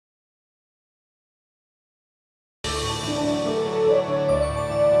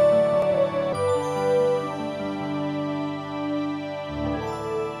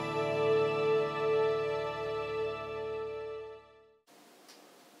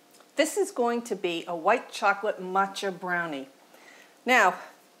This is going to be a white chocolate matcha brownie. Now,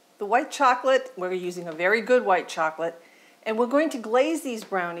 the white chocolate, we're using a very good white chocolate, and we're going to glaze these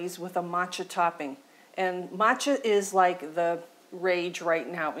brownies with a matcha topping. And matcha is like the rage right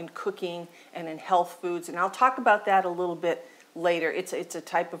now in cooking and in health foods, and I'll talk about that a little bit later. It's a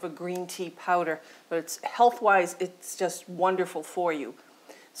type of a green tea powder, but it's health-wise, it's just wonderful for you.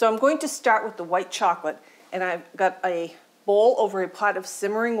 So I'm going to start with the white chocolate, and I've got a bowl over a pot of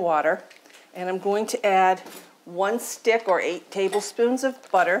simmering water, and I'm going to add 1 stick or 8 tablespoons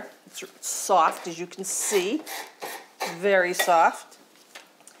of butter. It's soft, as you can see, very soft.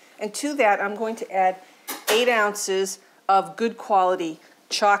 And to that, I'm going to add 8 ounces of good quality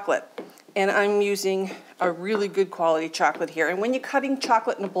chocolate. And I'm using a really good quality chocolate here. And when you're cutting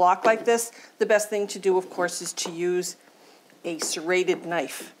chocolate in a block like this, the best thing to do, of course, is to use a serrated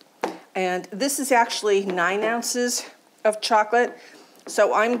knife. And this is actually 9 ounces of chocolate.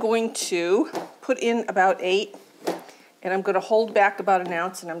 So I'm going to put in about 8, and I'm going to hold back about 1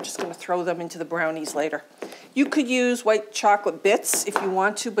 ounce, and I'm just going to throw them into the brownies later. You could use white chocolate bits if you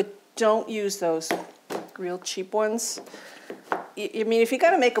want to, but don't use those real cheap ones. I mean, if you're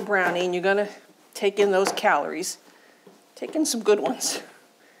going to make a brownie and you're going to take in those calories, take in some good ones.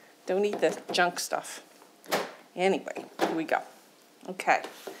 Don't eat the junk stuff. Anyway, here we go. Okay,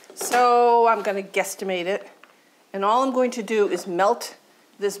 so I'm going to guesstimate it. And all I'm going to do is melt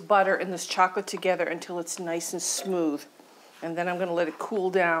this butter and this chocolate together until it's nice and smooth. And then I'm going to let it cool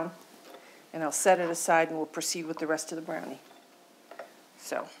down, and I'll set it aside, and we'll proceed with the rest of the brownie.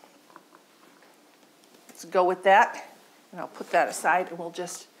 So let's go with that, and I'll put that aside, and we'll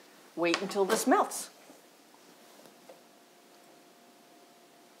just wait until this melts.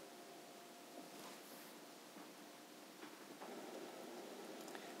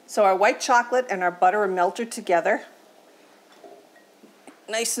 So our white chocolate and our butter are melted together,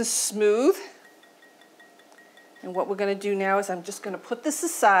 nice and smooth. And what we're going to do now is I'm just going to put this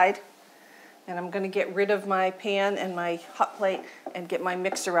aside, and I'm going to get rid of my pan and my hot plate and get my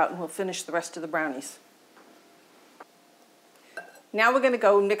mixer out, and we'll finish the rest of the brownies. Now we're going to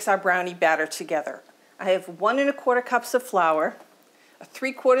go mix our brownie batter together. I have 1 1/4 cups of flour,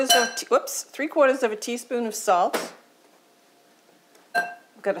 3/4 of a teaspoon of salt.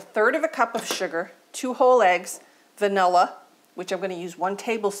 I've got 1/3 cup of sugar, 2 whole eggs, vanilla, which I'm going to use 1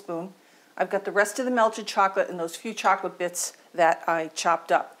 tablespoon. I've got the rest of the melted chocolate and those few chocolate bits that I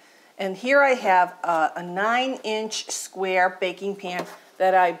chopped up. And here I have a 9-inch square baking pan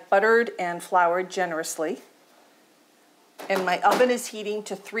that I buttered and floured generously. And my oven is heating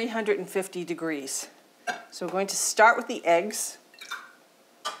to 350 degrees. So we're going to start with the eggs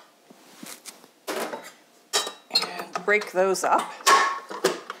and break those up.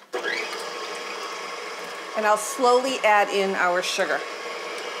 And I'll slowly add in our sugar.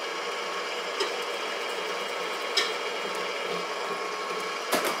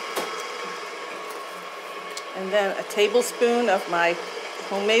 And then a tablespoon of my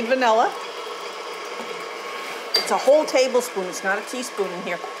homemade vanilla. It's a whole tablespoon, it's not a teaspoon in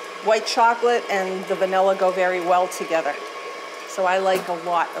here. White chocolate and the vanilla go very well together. So I like a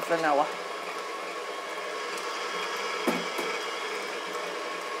lot of vanilla.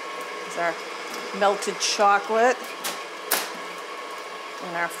 There's our melted chocolate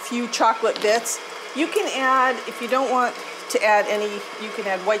and our few chocolate bits. You can add, if you don't want to add any, you can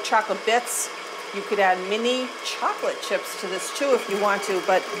add white chocolate bits. You could add mini chocolate chips to this too if you want to,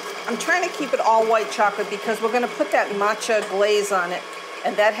 but I'm trying to keep it all white chocolate because we're going to put that matcha glaze on it,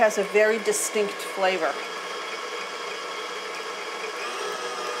 and that has a very distinct flavor.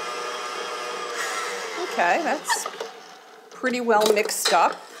 Okay, that's pretty well mixed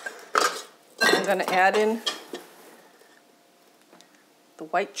up. I'm going to add in the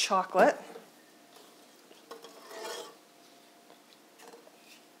white chocolate.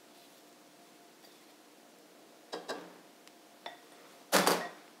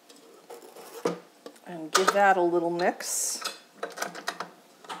 And give that a little mix.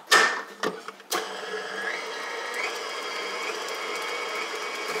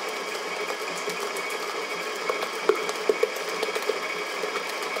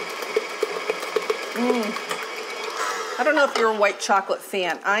 I don't know if you're a white chocolate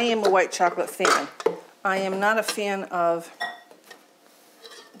fan. I am a white chocolate fan. I am not a fan of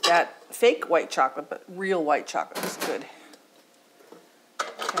that fake white chocolate, but real white chocolate is good.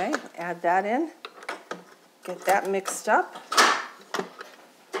 Okay, add that in. Get that mixed up.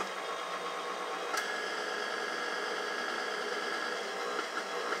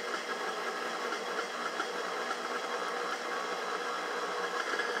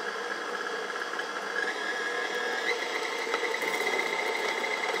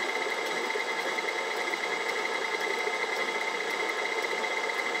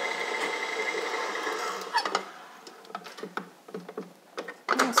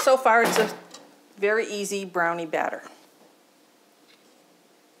 so far it's a very easy brownie batter.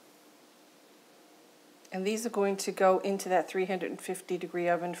 And these are going to go into that 350-degree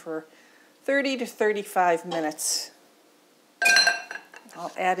oven for 30 to 35 minutes.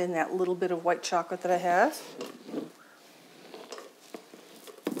 I'll add in that little bit of white chocolate that I have.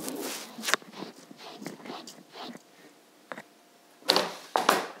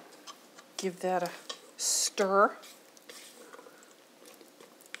 Give that a stir.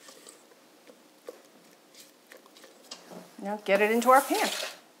 Now get it into our pan.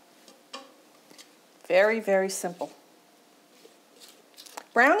 Very, very simple.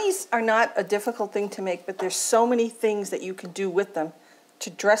 Brownies are not a difficult thing to make, but there's so many things that you can do with them to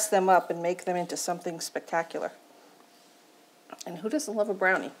dress them up and make them into something spectacular. And who doesn't love a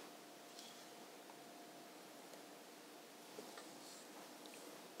brownie?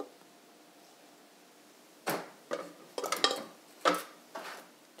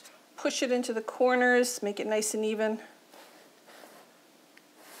 Push it into the corners, make it nice and even.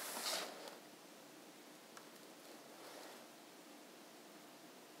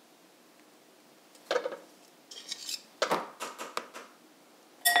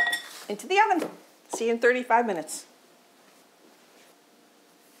 Into the oven. See you in 35 minutes.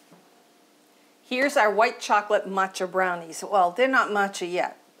 Here's our white chocolate matcha brownies. Well, they're not matcha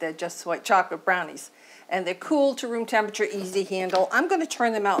yet. They're just white chocolate brownies. And they're cool to room temperature, easy to handle. I'm going to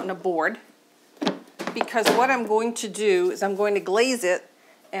turn them out on a board because what I'm going to do is I'm going to glaze it,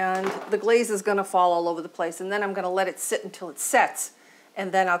 and the glaze is going to fall all over the place, and then I'm going to let it sit until it sets,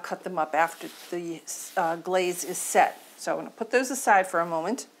 and then I'll cut them up after the glaze is set. So I'm going to put those aside for a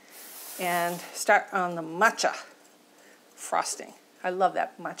moment and start on the matcha frosting. I love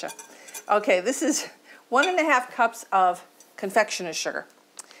that matcha. Okay, this is 1.5 cups of confectioner's sugar.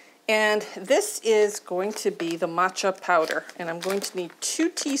 And this is going to be the matcha powder, and I'm going to need 2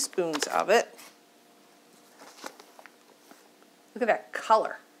 teaspoons of it. Look at that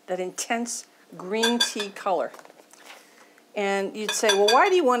color, that intense green tea color. And you'd say, well, why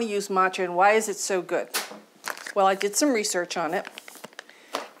do you want to use matcha and why is it so good? Well, I did some research on it.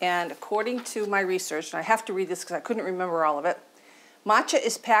 And according to my research, and I have to read this because I couldn't remember all of it, matcha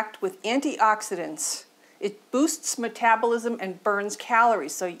is packed with antioxidants. It boosts metabolism and burns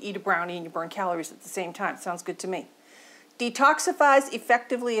calories. So you eat a brownie and you burn calories at the same time. Sounds good to me. Detoxifies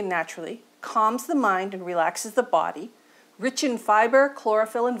effectively and naturally, calms the mind and relaxes the body, rich in fiber,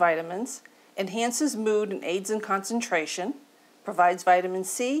 chlorophyll, and vitamins, enhances mood and aids in concentration, provides vitamin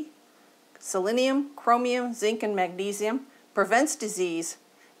C, selenium, chromium, zinc, and magnesium, prevents disease,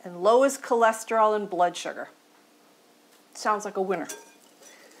 and lowers cholesterol and blood sugar. Sounds like a winner.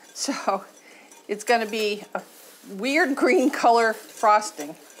 So it's going to be a weird green color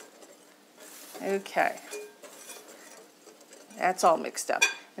frosting. Okay. That's all mixed up.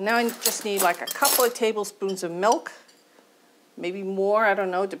 And now I just need like a couple of tablespoons of milk. Maybe more, I don't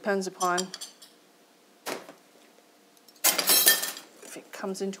know, depends upon if it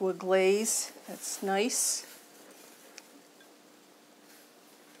comes into a glaze. That's nice.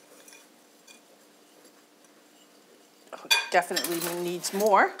 Oh, it definitely needs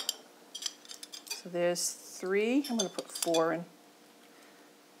more. So there's 3. I'm going to put 4 in.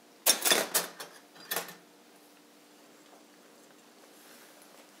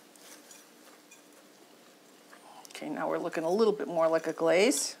 Okay, now we're looking a little bit more like a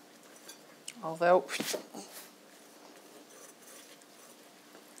glaze, although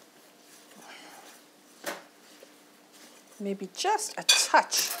maybe just a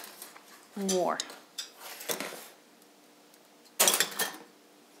touch more.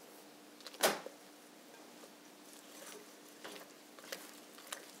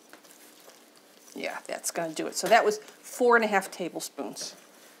 Yeah, that's going to do it. So that was 4.5 tablespoons.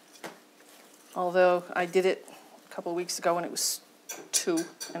 Although I did it a couple of weeks ago and it was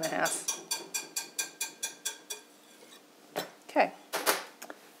 2.5. Okay,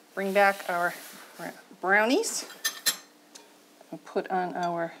 bring back our brownies and put on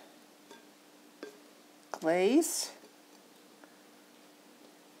our glaze.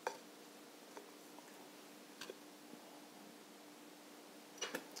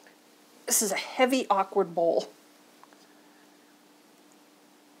 This is a heavy, awkward bowl.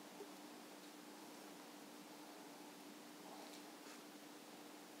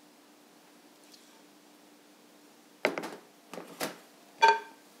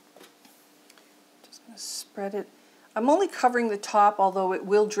 Just going to spread it. I'm only covering the top, although it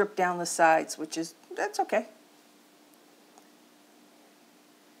will drip down the sides, that's okay.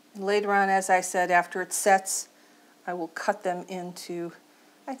 And later on, as I said, after it sets, I will cut them into,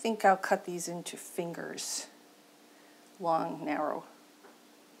 I think I'll cut these into fingers, long, narrow.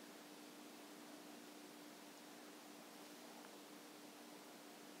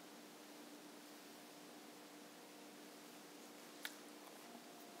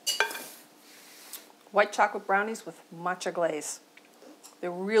 white chocolate brownies with matcha glaze.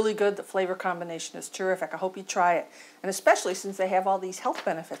 They're really good. The flavor combination is terrific. I hope you try it. And especially since they have all these health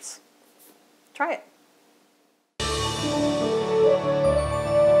benefits. Try it.